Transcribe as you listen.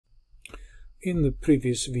In the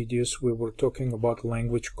previous videos, we were talking about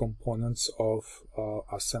language components of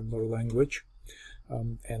assembler language,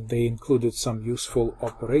 and they included some useful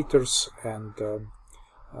operators and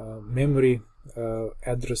memory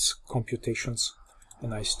address computations.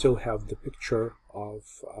 And I still have the picture of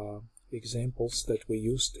examples that we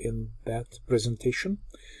used in that presentation.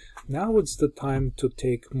 Now it's the time to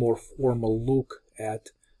take more formal look at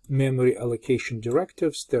memory allocation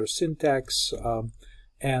directives, their syntax,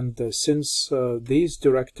 and since these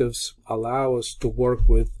directives allow us to work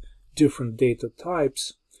with different data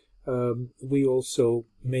types, we also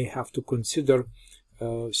may have to consider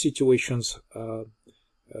situations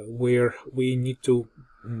where we need to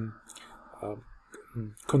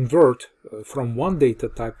convert from one data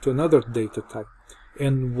type to another data type,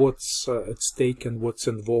 and what's at stake and what's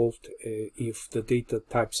involved if the data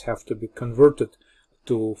types have to be converted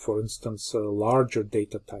to, for instance, a larger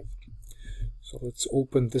data type. So let's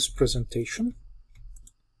open this presentation.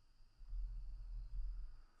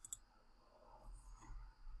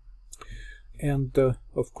 And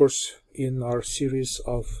of course, in our series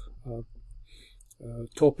of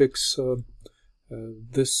topics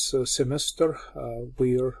this semester,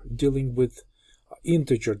 we are dealing with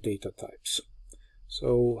integer data types.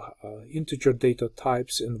 So integer data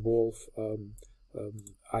types involve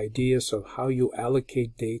ideas of how you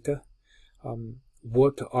allocate data,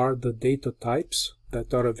 what are the data types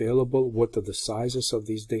that are available, what are the sizes of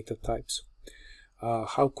these data types,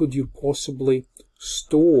 how could you possibly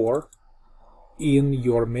store in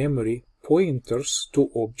your memory pointers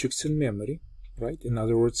to objects in memory, right? In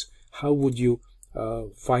other words, how would you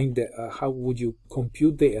how would you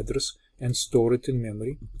compute the address and store it in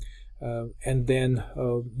memory? And then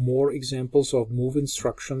more examples of move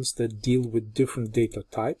instructions that deal with different data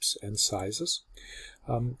types and sizes,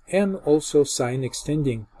 and also sign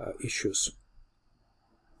extending issues.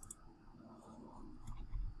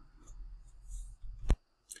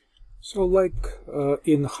 So like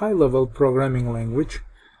in high-level programming language,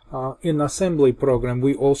 in assembly program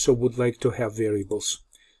we also would like to have variables,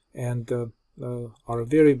 and our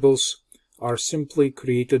variables are simply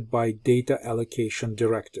created by data allocation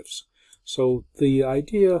directives. So the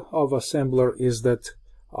idea of assembler is that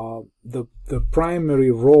the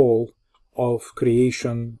primary role of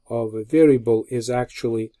creation of a variable is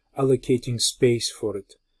actually allocating space for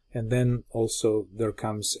it, and then also there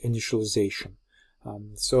comes initialization.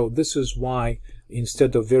 So this is why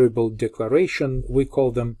instead of variable declaration we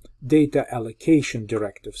call them data allocation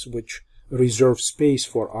directives, which reserve space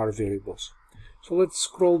for our variables. So let's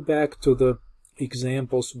scroll back to the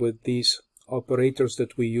examples with these operators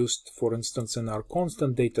that we used, for instance, in our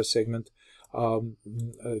constant data segment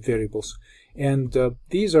variables. And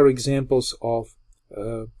these are examples of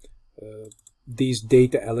these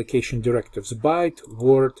data allocation directives: byte,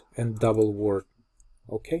 word, and double word.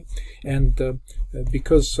 Okay, and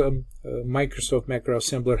because Microsoft Macro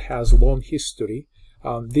Assembler has long history,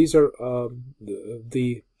 these are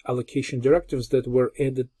the allocation directives that were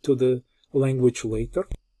added to the language later.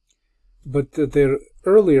 But their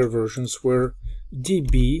earlier versions were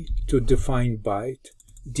db to define byte,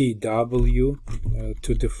 dw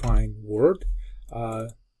to define word,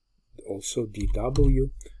 also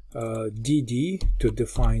dw, dd to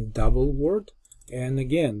define double word, and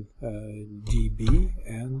again db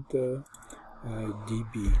and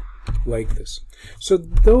db, like this. So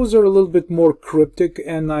those are a little bit more cryptic,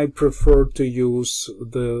 and I prefer to use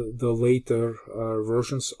the later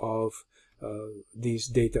versions of these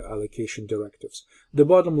data allocation directives. The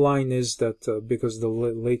bottom line is that because the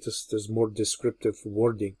latest is more descriptive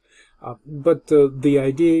wording, but the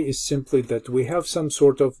idea is simply that we have some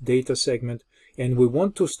sort of data segment and we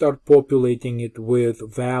want to start populating it with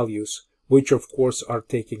values, which of course are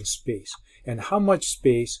taking space, and how much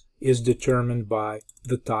space is determined by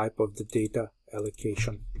the type of the data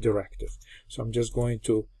allocation directive. So I'm just going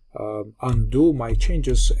to undo my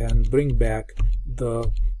changes and bring back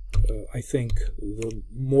the I think the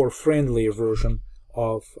more friendly version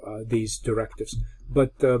of these directives,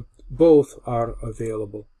 but both are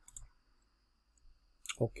available.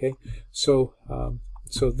 Okay, so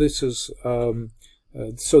this is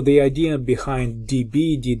so the idea behind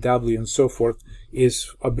db, dw, and so forth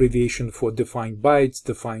is abbreviation for defined bytes,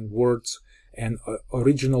 defined words, and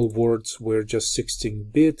original words were just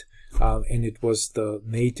 16-bit, and it was the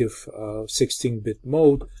native 16-bit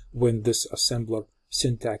mode when this assembler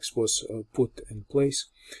syntax was put in place.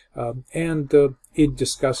 And it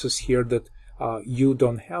discusses here that you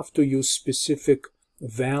don't have to use specific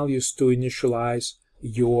values to initialize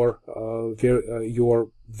your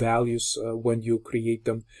values when you create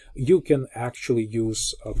them, you can actually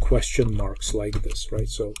use question marks like this, right?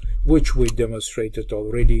 So, which we demonstrated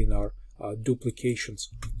already in our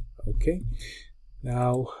duplications. Okay.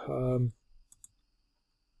 Now,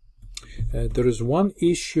 there is one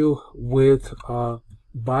issue with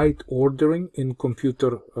byte ordering in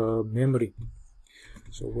computer memory.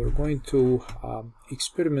 So we're going to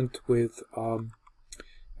experiment with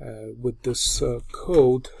this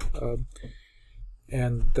code,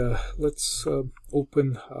 and let's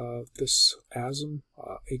open this ASM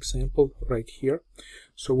example right here.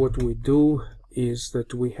 So what we do is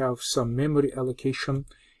that we have some memory allocation,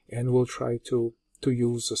 and we'll try to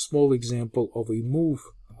use a small example of a move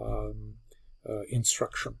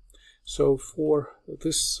instruction. So for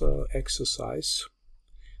this exercise,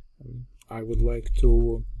 I would like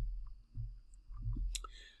to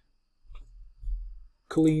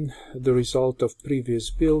clean the result of previous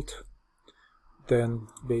build, then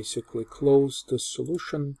basically close the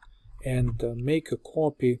solution and make a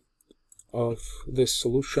copy of this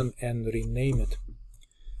solution and rename it.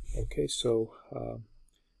 Okay, so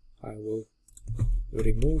I will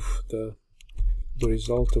remove the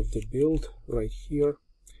result of the build right here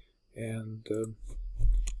and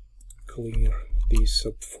clear these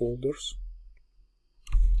subfolders.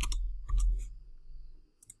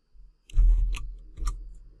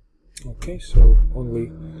 Okay, so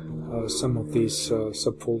only some of these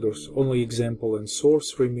subfolders, only example and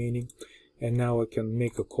source remaining, and now I can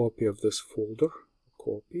make a copy of this folder,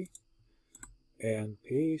 copy and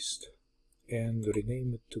paste, and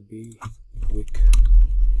rename it to be week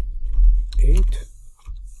 8.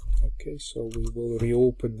 Okay, so we will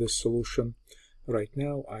reopen this solution. Right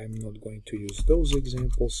now I'm not going to use those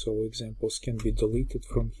examples, so examples can be deleted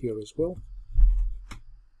from here as well.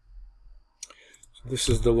 So this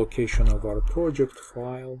is the location of our project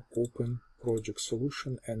file, open project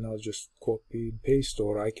solution, and I'll just copy and paste,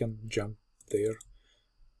 or I can jump there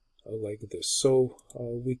like this. So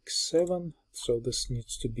week 7, so this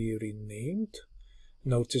needs to be renamed.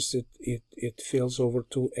 Notice that it fails over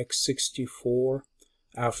to x64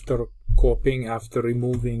 after copying, after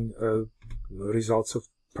removing results of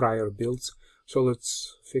prior builds. So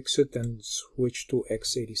let's fix it and switch to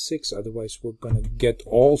x86, otherwise we're gonna get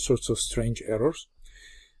all sorts of strange errors.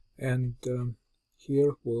 And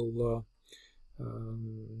here we'll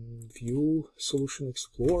view Solution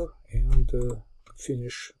Explorer and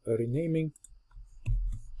finish renaming.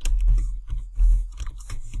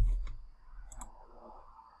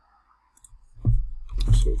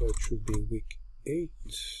 So that should be week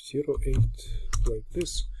 808 like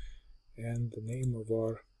this, and the name of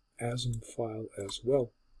our ASM file as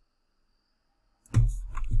well.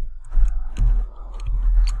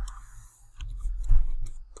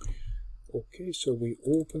 Okay, so we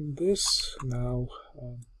open this now.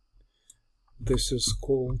 This is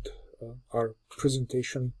called our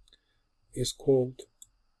presentation is called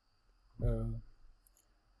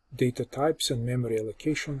data types and memory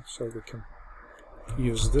allocation, so we can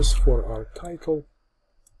use this for our title.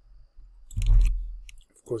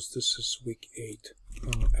 Of course, this is week 8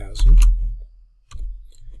 ASM.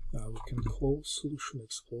 Now we can close Solution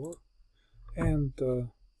Explorer and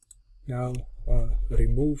now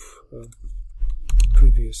remove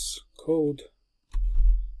previous code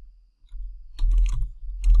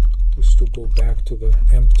just to go back to the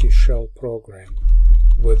empty shell program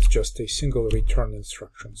with just a single return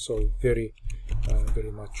instruction. So very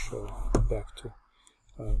much back to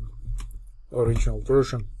original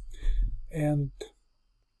version. And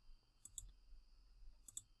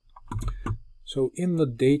so in the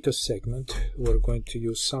data segment, we're going to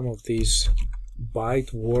use some of these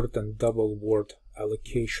byte, word, and double word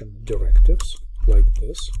allocation directives like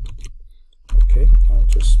this. Okay, I'll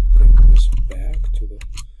just bring this back to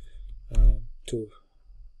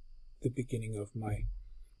the beginning of my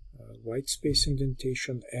white space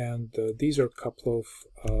indentation, and these are a couple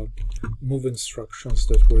of move instructions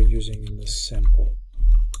that we're using in this sample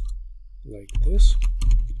like this.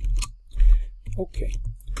 Okay,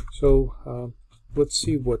 so let's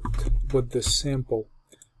see what this sample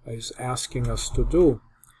is asking us to do.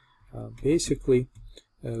 Basically,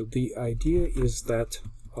 the idea is that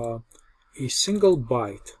a single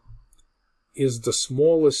byte is the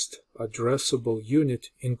smallest addressable unit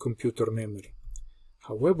in computer memory.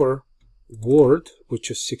 However, word, which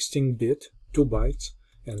is 16-bit, 2 bytes,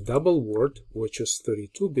 and double word, which is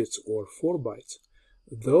 32 bits or 4 bytes,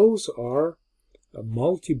 those are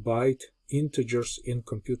multi-byte integers in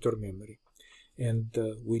computer memory. And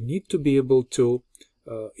we need to be able to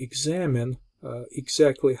examine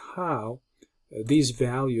exactly how these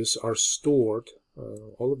values are stored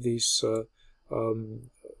all of these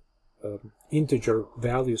integer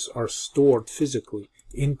values are stored physically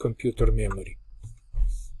in computer memory.